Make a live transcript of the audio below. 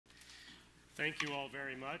Thank you all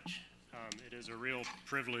very much. It is a real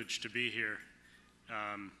privilege to be here.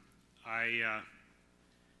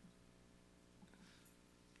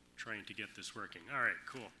 Trying to get this working. All right,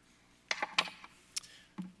 cool.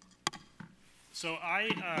 So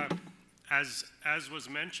as was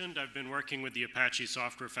mentioned, I've been working with the Apache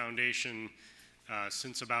Software Foundation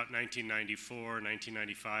since about 1994,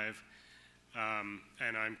 1995.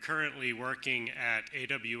 And I'm currently working at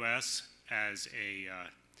AWS as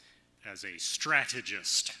a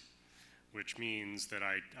strategist, which means that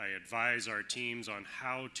I advise our teams on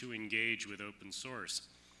how to engage with open source.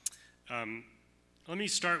 Let me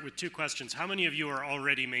start with two questions. How many of you are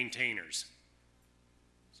already maintainers?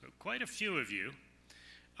 So quite a few of you.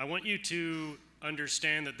 I want you to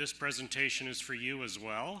understand that this presentation is for you as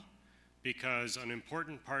well, because an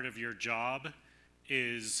important part of your job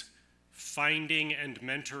is finding and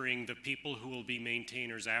mentoring the people who will be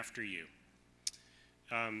maintainers after you.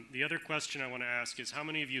 The other question I want to ask is, how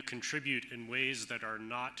many of you contribute in ways that are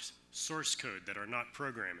not source code, that are not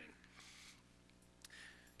programming?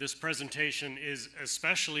 This presentation is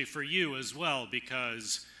especially for you as well,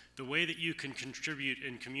 because the way that you can contribute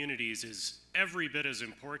in communities is every bit as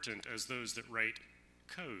important as those that write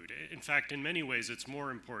code. In fact, in many ways, it's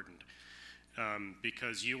more important,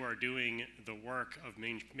 because you are doing the work of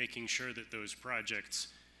making sure that those projects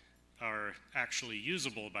are actually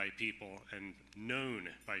usable by people and known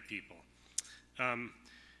by people. Let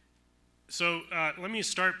me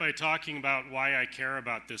start by talking about why I care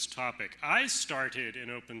about this topic. I started in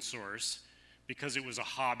open source because it was a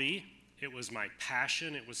hobby, it was my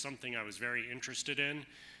passion, it was something I was very interested in,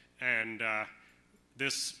 and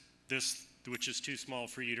this, which is too small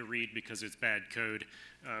for you to read because it's bad code,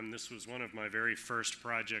 this was one of my very first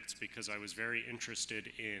projects because I was very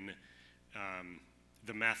interested in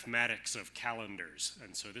the mathematics of calendars,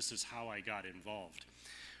 and so this is how I got involved.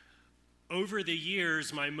 Over the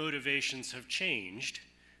years, my motivations have changed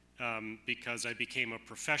because I became a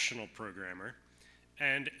professional programmer,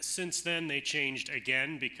 and since then they changed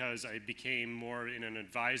again because I became more in an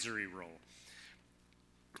advisory role.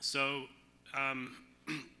 So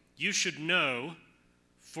you should know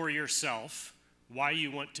for yourself why you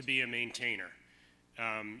want to be a maintainer.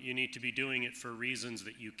 You need to be doing it for reasons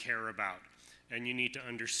that you care about. And you need to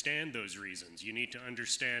understand those reasons. You need to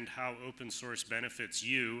understand how open source benefits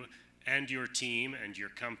you and your team and your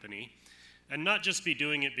company, and not just be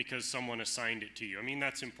doing it because someone assigned it to you. I mean,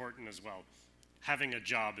 that's important as well. Having a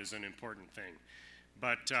job is an important thing.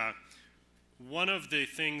 But one of the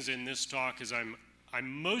things in this talk is I'm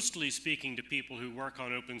mostly speaking to people who work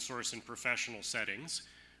on open source in professional settings,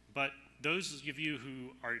 but those of you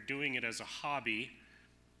who are doing it as a hobby,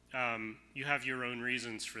 you have your own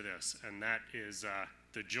reasons for this, and that is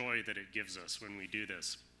the joy that it gives us when we do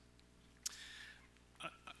this.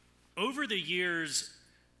 Over the years,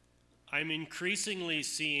 I'm increasingly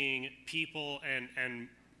seeing people, and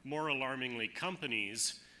more alarmingly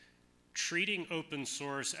companies, treating open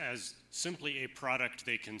source as simply a product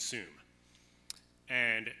they consume.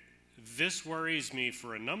 And this worries me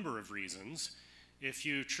for a number of reasons. If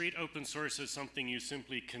you treat open source as something you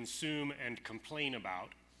simply consume and complain about,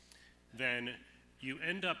 then you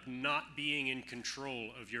end up not being in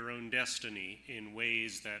control of your own destiny in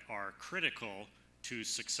ways that are critical to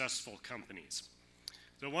successful companies.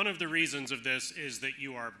 So one of the reasons of this is that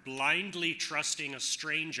you are blindly trusting a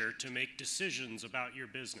stranger to make decisions about your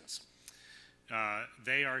business.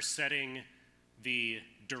 They are setting the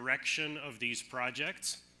direction of these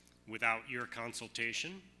projects without your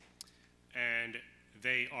consultation, and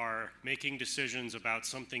they are making decisions about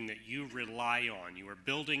something that you rely on. You are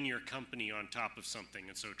building your company on top of something,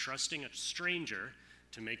 and so trusting a stranger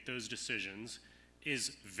to make those decisions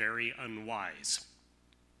is very unwise.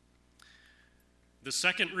 The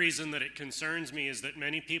second reason that it concerns me is that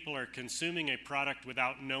many people are consuming a product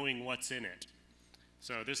without knowing what's in it.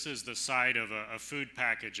 So this is the side of a food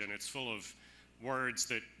package, and it's full of words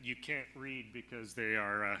that you can't read because they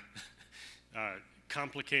are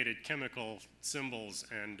complicated chemical symbols,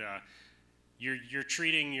 and you're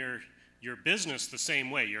treating your business the same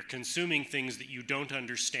way. You're consuming things that you don't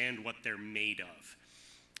understand what they're made of.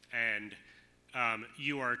 And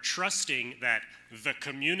you are trusting that the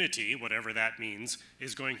community, whatever that means,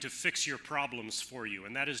 is going to fix your problems for you.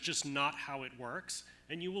 And that is just not how it works,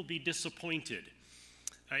 and you will be disappointed.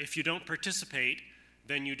 If you don't participate,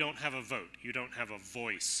 then you don't have a vote. You don't have a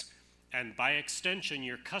voice. And by extension,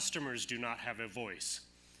 your customers do not have a voice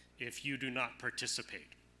if you do not participate.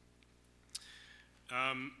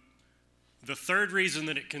 The third reason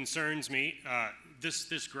that it concerns me,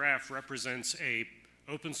 this graph represents a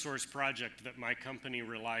open source project that my company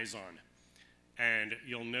relies on. And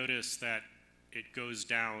you'll notice that it goes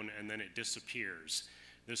down and then it disappears.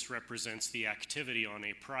 This represents the activity on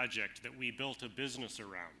a project that we built a business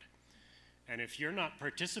around. And if you're not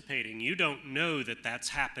participating, you don't know that that's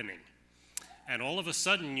happening. And all of a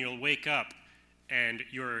sudden you'll wake up and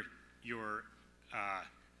your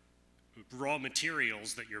raw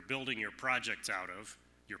materials that you're building your projects out of,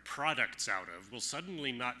 your products out of, will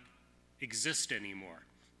suddenly not exist anymore.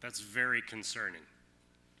 That's very concerning.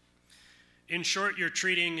 In short, you're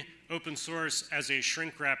treating open source as a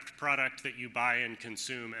shrink-wrapped product that you buy and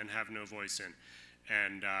consume and have no voice in.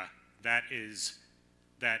 And that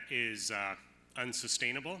is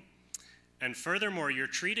unsustainable. And furthermore, you're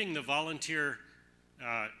treating the volunteer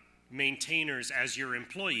maintainers as your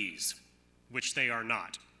employees, which they are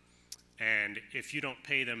not. And if you don't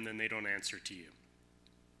pay them, then they don't answer to you.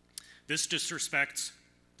 This disrespects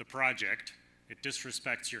the project, it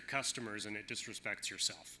disrespects your customers, and it disrespects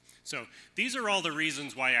yourself. So these are all the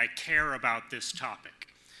reasons why I care about this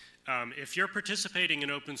topic. If you're participating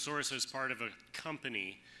in open source as part of a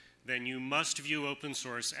company, then you must view open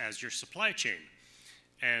source as your supply chain.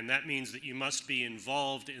 And that means that you must be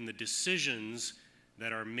involved in the decisions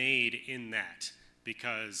that are made in that,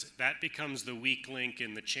 because that becomes the weak link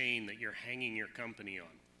in the chain that you're hanging your company on.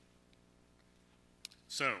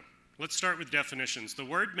 So let's start with definitions. The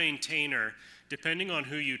word maintainer, depending on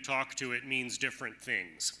who you talk to, it means different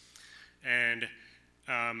things. And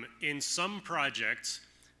in some projects,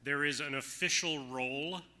 there is an official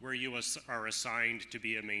role where you are assigned to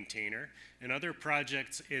be a maintainer. In other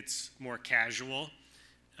projects, it's more casual,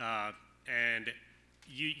 and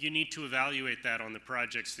you need to evaluate that on the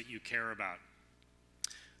projects that you care about.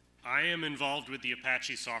 I am involved with the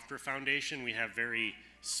Apache Software Foundation. We have very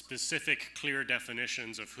specific, clear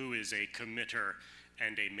definitions of who is a committer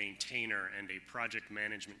and a maintainer and a project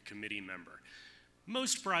management committee member.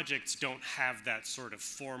 Most projects don't have that sort of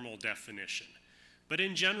formal definition, but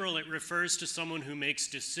in general it refers to someone who makes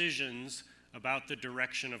decisions about the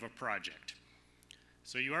direction of a project.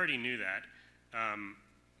 So you already knew that.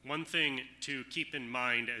 One thing to keep in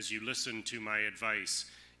mind as you listen to my advice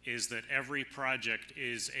is that every project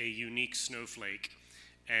is a unique snowflake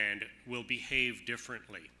and will behave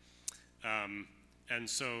differently. And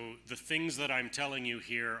so the things that I'm telling you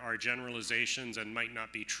here are generalizations and might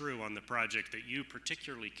not be true on the project that you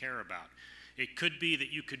particularly care about. It could be that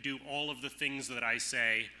you could do all of the things that I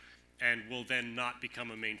say and will then not become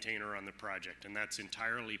a maintainer on the project, and that's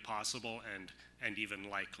entirely possible and even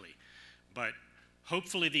likely. But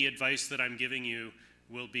hopefully the advice that I'm giving you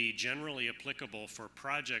will be generally applicable for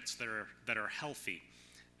projects that are healthy,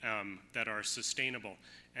 that are sustainable.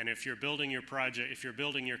 And if you're building your project, if you're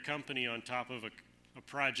building your company on top of a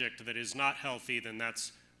project that is not healthy, then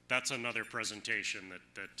that's another presentation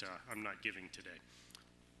that I'm not giving today.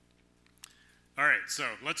 All right, so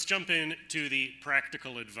let's jump into the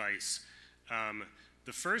practical advice.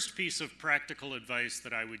 The first piece of practical advice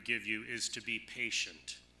that I would give you is to be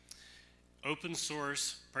patient. Open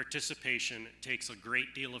source participation takes a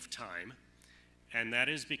great deal of time, and that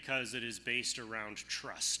is because it is based around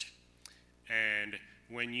trust. And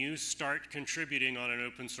when you start contributing on an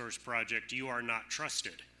open source project, you are not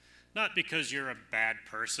trusted. Not because you're a bad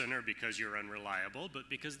person or because you're unreliable, but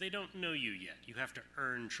because they don't know you yet. You have to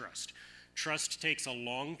earn trust. Trust takes a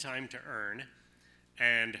long time to earn,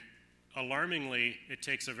 and alarmingly, it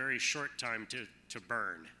takes a very short time to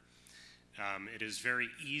burn. It is very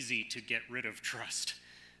easy to get rid of trust.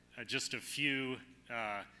 Just a few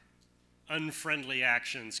unfriendly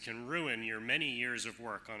actions can ruin your many years of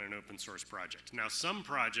work on an open source project. Now, some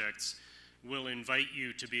projects will invite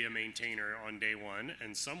you to be a maintainer on day one,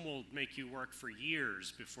 and some will make you work for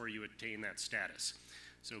years before you attain that status.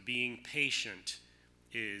 So being patient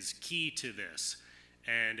is key to this,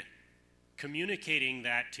 and communicating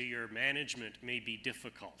that to your management may be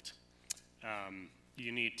difficult.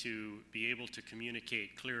 You need to be able to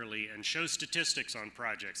communicate clearly and show statistics on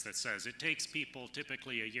projects that says it takes people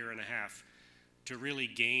typically a year and a half to really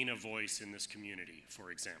gain a voice in this community, for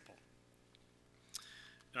example.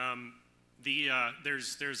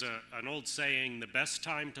 There's an old saying, the best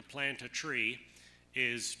time to plant a tree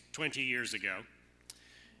is 20 years ago.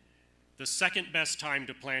 The second best time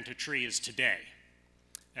to plant a tree is today.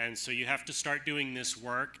 And so you have to start doing this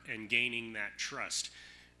work and gaining that trust.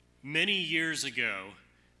 Many years ago,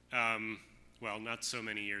 well, not so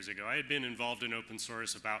many years ago, I had been involved in open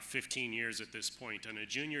source about 15 years at this point, and a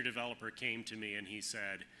junior developer came to me and he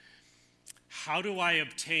said, how do I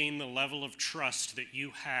obtain the level of trust that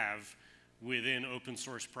you have within open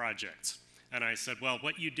source projects? And I said, well,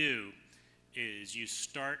 what you do is you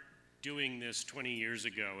start doing this 20 years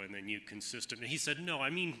ago and then you consistently, he said, no,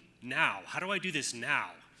 I mean now. How do I do this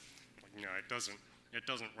now? No, it doesn't. It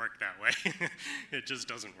doesn't work that way. It just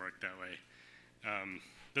doesn't work that way.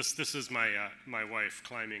 This is my my wife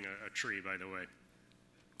climbing a tree, by the way.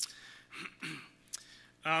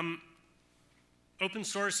 Open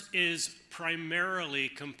source is primarily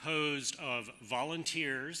composed of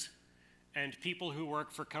volunteers and people who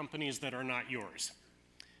work for companies that are not yours.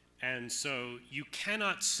 And so you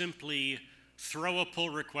cannot simply throw a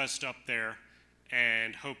pull request up there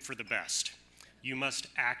and hope for the best. You must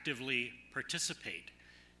actively participate.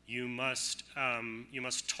 You must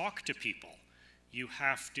talk to people. You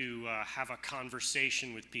have to have a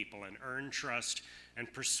conversation with people and earn trust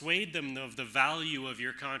and persuade them of the value of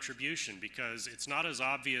your contribution, because it's not as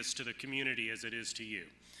obvious to the community as it is to you.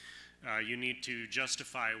 You need to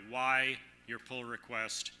justify why your pull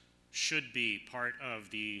request should be part of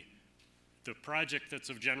the project that's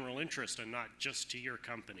of general interest and not just to your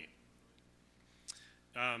company.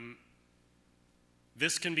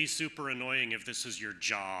 This can be super annoying if this is your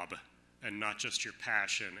job and not just your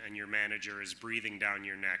passion, and your manager is breathing down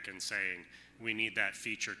your neck and saying, we need that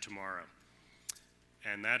feature tomorrow.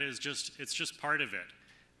 And that is it's just part of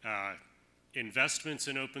it. Investments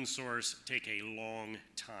in open source take a long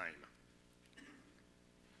time.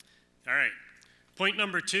 All right, point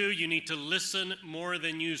number 2, you need to listen more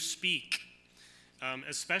than you speak.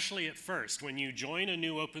 Especially at first, when you join a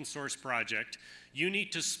new open source project, you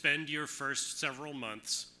need to spend your first several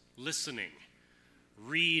months listening.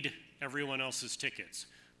 Read everyone else's tickets.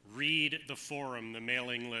 Read the forum, the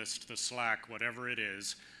mailing list, the Slack, whatever it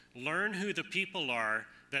is. Learn who the people are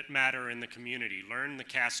that matter in the community. Learn the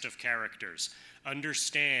cast of characters.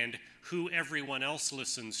 Understand who everyone else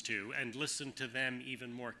listens to and listen to them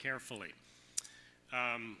even more carefully.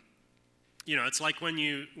 You know, it's like when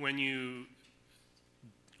you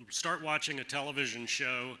start watching a television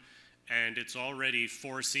show and it's already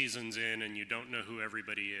 4 seasons in and you don't know who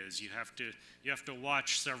everybody is. You have to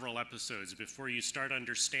watch several episodes before you start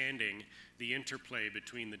understanding the interplay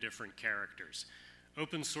between the different characters.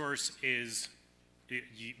 Open source is,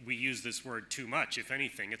 we use this word too much. If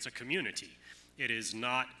anything, it's a community. It is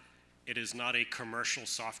not a commercial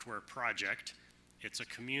software project. It's a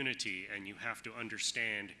community, and you have to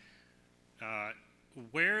understand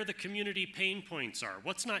where the community pain points are.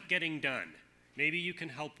 What's not getting done? Maybe you can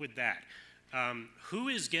help with that. Who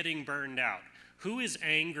is getting burned out? Who is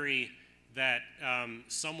angry that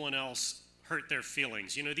someone else hurt their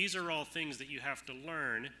feelings? You know, these are all things that you have to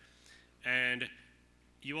learn, and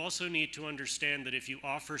you also need to understand that if you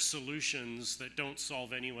offer solutions that don't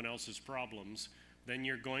solve anyone else's problems, then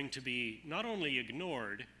you're going to be not only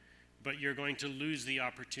ignored, but you're going to lose the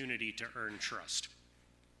opportunity to earn trust.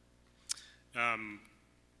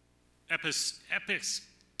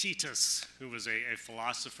 Epictetus, who was a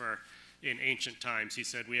philosopher in ancient times, he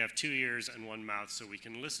said, we have 2 ears and 1 mouth, so we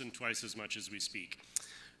can listen twice as much as we speak.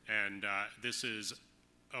 And this is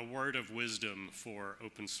a word of wisdom for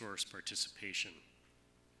open source participation.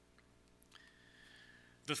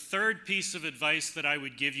 The third piece of advice that I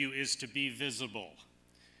would give you is to be visible.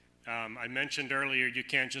 I mentioned earlier, you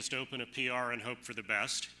can't just open a PR and hope for the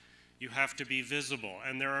best. You have to be visible.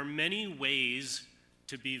 And there are many ways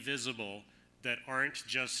to be visible that aren't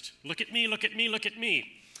just, look at me, look at me, look at me.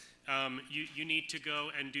 You need to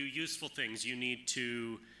go and do useful things. You need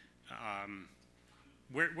to,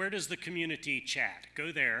 where does the community chat?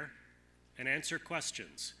 Go there and answer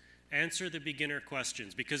questions. Answer the beginner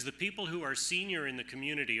questions, because the people who are senior in the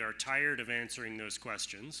community are tired of answering those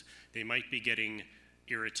questions. They might be getting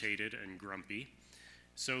irritated and grumpy.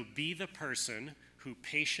 So be the person who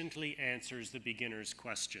patiently answers the beginner's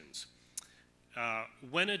questions.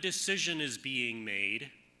 When a decision is being made,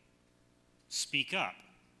 speak up.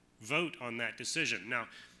 Vote on that decision. Now,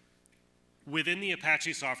 within the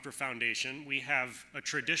Apache Software Foundation, we have a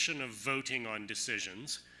tradition of voting on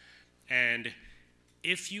decisions, and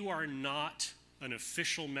if you are not an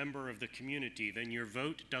official member of the community, then your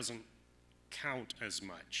vote doesn't count as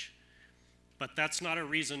much. But that's not a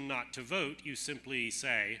reason not to vote. You simply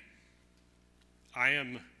say, I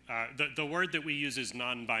am, the word that we use is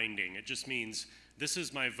non-binding. It just means, this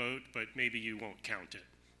is my vote, but maybe you won't count it.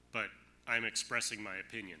 But I'm expressing my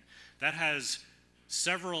opinion. That has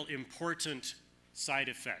several important side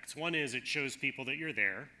effects. One is it shows people that you're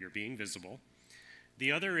there, you're being visible.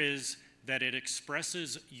 The other is that it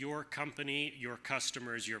expresses your company, your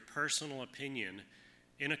customers, your personal opinion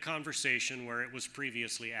in a conversation where it was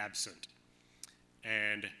previously absent.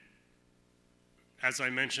 And as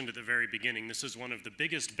I mentioned at the very beginning, this is one of the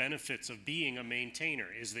biggest benefits of being a maintainer,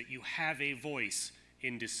 is that you have a voice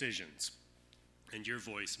in decisions, and your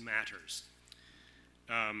voice matters.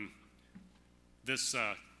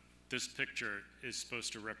 this picture is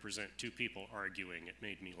supposed to represent two people arguing. It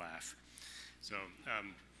made me laugh. So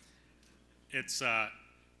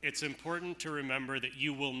it's important to remember that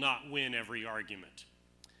you will not win every argument.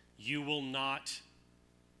 You will not,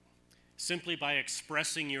 simply by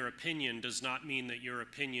expressing your opinion does not mean that your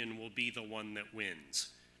opinion will be the one that wins.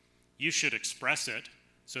 You should express it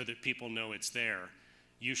so that people know it's there.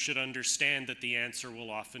 You should understand that the answer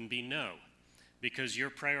will often be no, because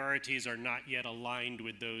your priorities are not yet aligned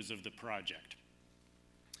with those of the project.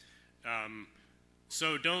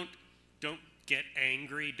 So don't get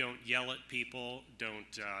angry, don't yell at people,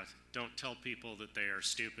 don't tell people that they are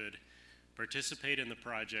stupid. Participate in the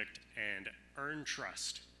project and earn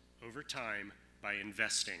trust over time by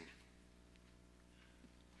investing.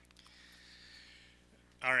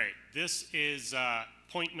 All right, this is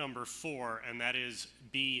point number 4, and that is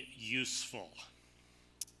be useful.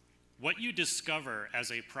 What you discover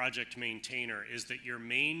as a project maintainer is that your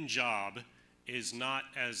main job is not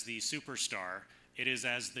as the superstar, it is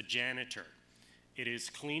as the janitor. It is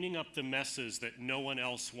cleaning up the messes that no one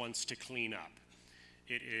else wants to clean up.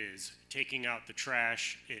 It is taking out the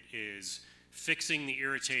trash. It is fixing the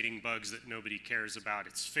irritating bugs that nobody cares about.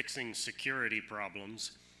 It's fixing security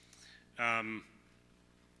problems.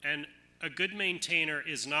 And a good maintainer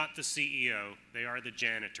is not the CEO. They are the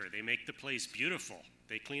janitor. They make the place beautiful.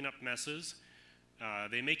 They clean up messes.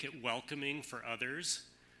 They make it welcoming for others.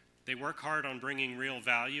 They work hard on bringing real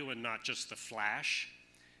value and not just the flash.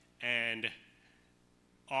 And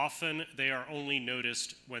often they are only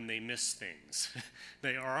noticed when they miss things.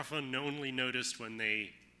 They are often only noticed when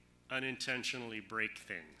they unintentionally break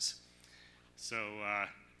things. So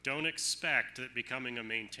don't expect that becoming a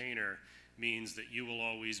maintainer means that you will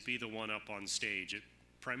always be the one up on stage. It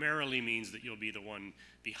primarily means that you'll be the one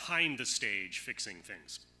behind the stage fixing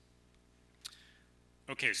things.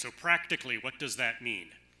 Okay, so practically, what does that mean?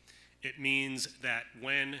 It means that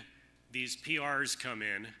when these PRs come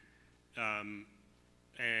in,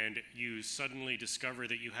 and you suddenly discover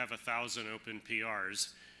that you have 1,000 open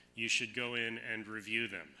PRs, you should go in and review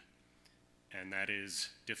them. And that is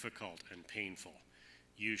difficult and painful.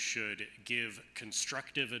 You should give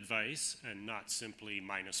constructive advice and not simply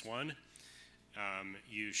 -1.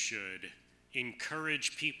 You should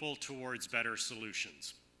encourage people towards better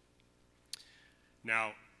solutions.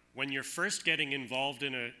 Now, when you're first getting involved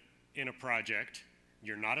in a project,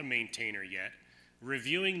 you're not a maintainer yet,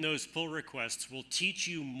 reviewing those pull requests will teach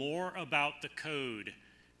you more about the code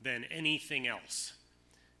than anything else,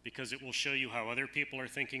 because it will show you how other people are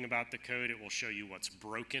thinking about the code. It will show you what's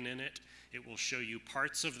broken in it. It will show you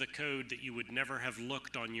parts of the code that you would never have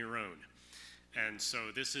looked on your own. And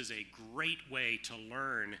so this is a great way to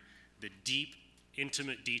learn the deep,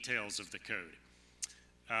 intimate details of the code.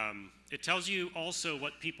 It tells you also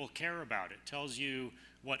what people care about. It tells you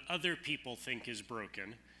what other people think is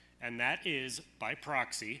broken. And that is, by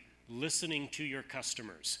proxy, listening to your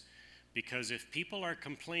customers. Because if people are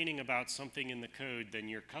complaining about something in the code, then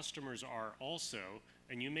your customers are also,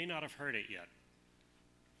 and you may not have heard it yet.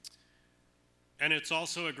 And it's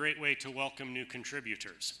also a great way to welcome new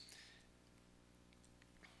contributors.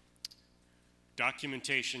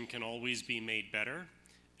 Documentation can always be made better,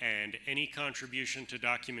 and any contribution to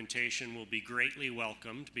documentation will be greatly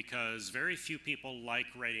welcomed because very few people like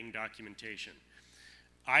writing documentation.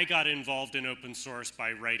 I got involved in open source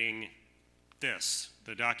by writing this,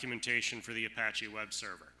 the documentation for the Apache web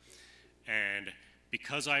server. And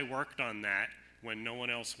because I worked on that when no one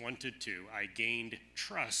else wanted to, I gained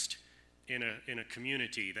trust in a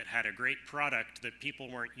community that had a great product that people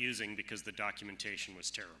weren't using because the documentation was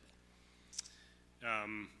terrible.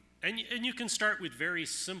 And you can start with very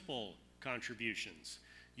simple contributions.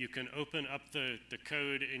 You can open up the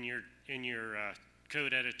code in your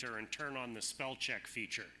code editor and turn on the spell check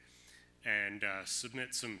feature and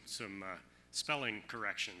submit some spelling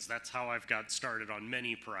corrections. That's how I've got started on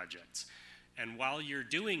many projects. And while you're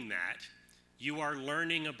doing that, you are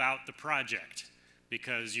learning about the project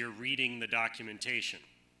because you're reading the documentation.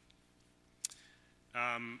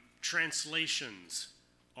 Translations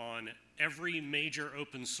on every major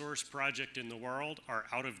open source project in the world are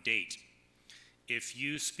out of date. If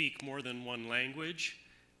you speak more than one language,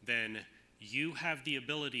 then you have the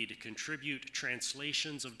ability to contribute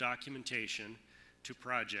translations of documentation to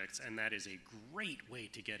projects, and that is a great way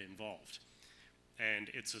to get involved. And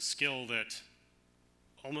it's a skill that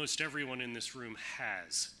almost everyone in this room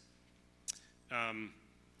has.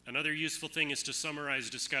 Another useful thing is to summarize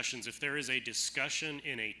discussions. If there is a discussion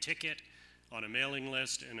in a ticket, on a mailing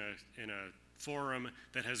list, in a forum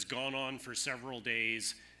that has gone on for several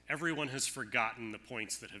days, everyone has forgotten the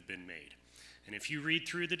points that have been made. And if you read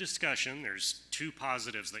through the discussion, there's two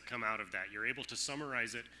positives that come out of that. You're able to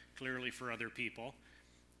summarize it clearly for other people,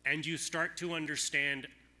 and you start to understand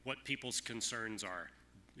what people's concerns are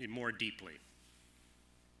more deeply.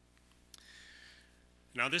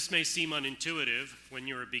 Now, this may seem unintuitive when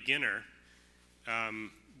you're a beginner,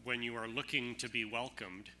 when you are looking to be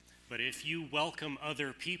welcomed, but if you welcome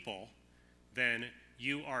other people, then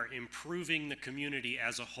you are improving the community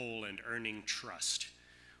as a whole and earning trust.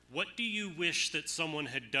 What do you wish that someone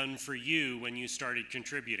had done for you when you started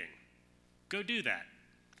contributing? Go do that.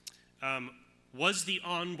 Was the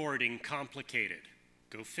onboarding complicated?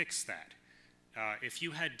 Go fix that. If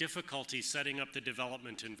you had difficulty setting up the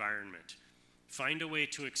development environment, find a way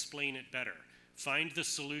to explain it better. Find the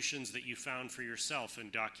solutions that you found for yourself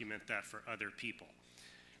and document that for other people.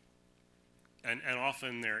 And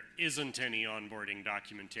often there isn't any onboarding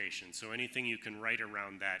documentation, so anything you can write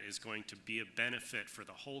around that is going to be a benefit for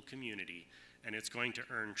the whole community, and it's going to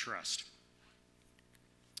earn trust.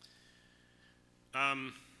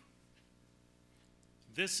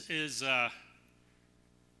 This is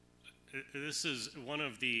one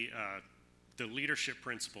of the leadership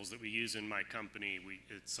principles that we use in my company.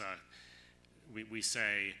 We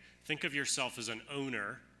say, think of yourself as an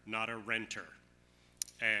owner, not a renter.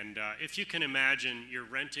 And if you can imagine, you're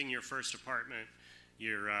renting your first apartment,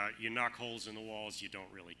 you knock holes in the walls, you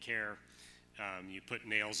don't really care, you put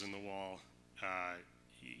nails in the wall,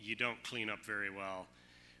 you don't clean up very well.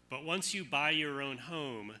 But once you buy your own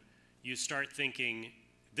home, you start thinking,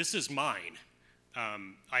 this is mine.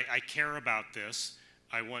 I care about this.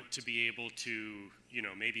 I want to be able to,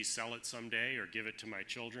 maybe sell it someday or give it to my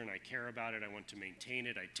children. I care about it. I want to maintain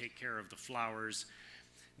it. I take care of the flowers.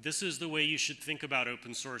 This is the way you should think about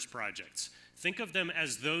open source projects. Think of them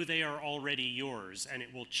as though they are already yours, and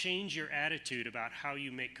it will change your attitude about how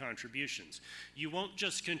you make contributions. You won't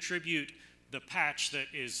just contribute the patch that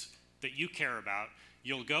you care about.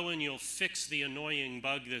 You'll go and you'll fix the annoying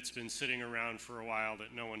bug that's been sitting around for a while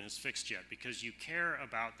that no one has fixed yet, because you care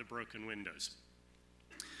about the broken windows.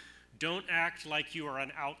 Don't act like you are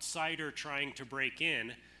an outsider trying to break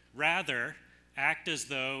in. Rather, act as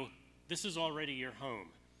though this is already your home,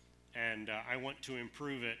 and I want to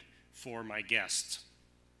improve it for my guests.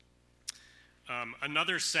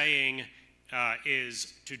 Another saying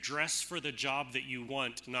is to dress for the job that you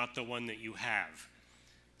want, not the one that you have.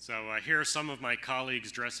 So here are some of my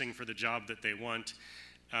colleagues dressing for the job that they want.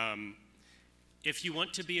 If you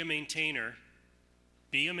want to be a maintainer,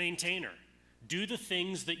 be a maintainer. Do the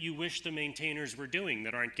things that you wish the maintainers were doing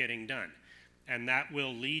that aren't getting done. And that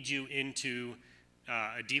will lead you into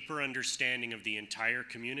a deeper understanding of the entire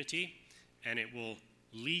community, and it will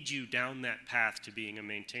lead you down that path to being a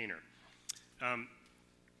maintainer.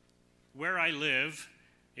 Where I live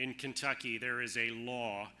in Kentucky, there is a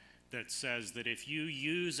law that says that if you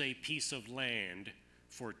use a piece of land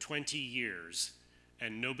for 20 years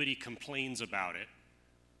and nobody complains about it,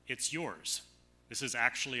 it's yours. This is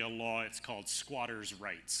actually a law. It's called squatters'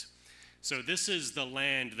 rights. So this is the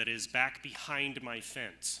land that is back behind my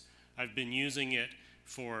fence. I've been using it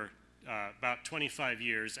for about 25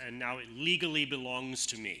 years, and now it legally belongs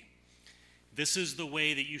to me. This is the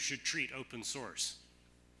way that you should treat open source.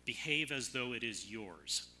 Behave as though it is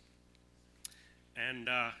yours. And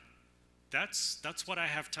that's what I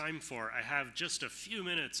have time for. I have just a few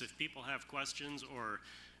minutes if people have questions or,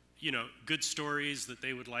 good stories that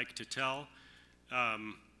they would like to tell.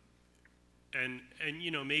 And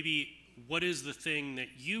maybe what is the thing that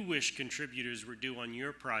you wish contributors would do on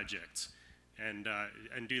your projects, and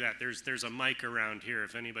do that. There's a mic around here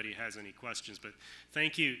if anybody has any questions. But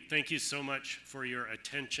thank you so much for your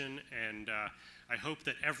attention, and I hope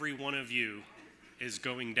that every one of you is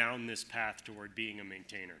going down this path toward being a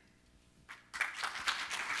maintainer.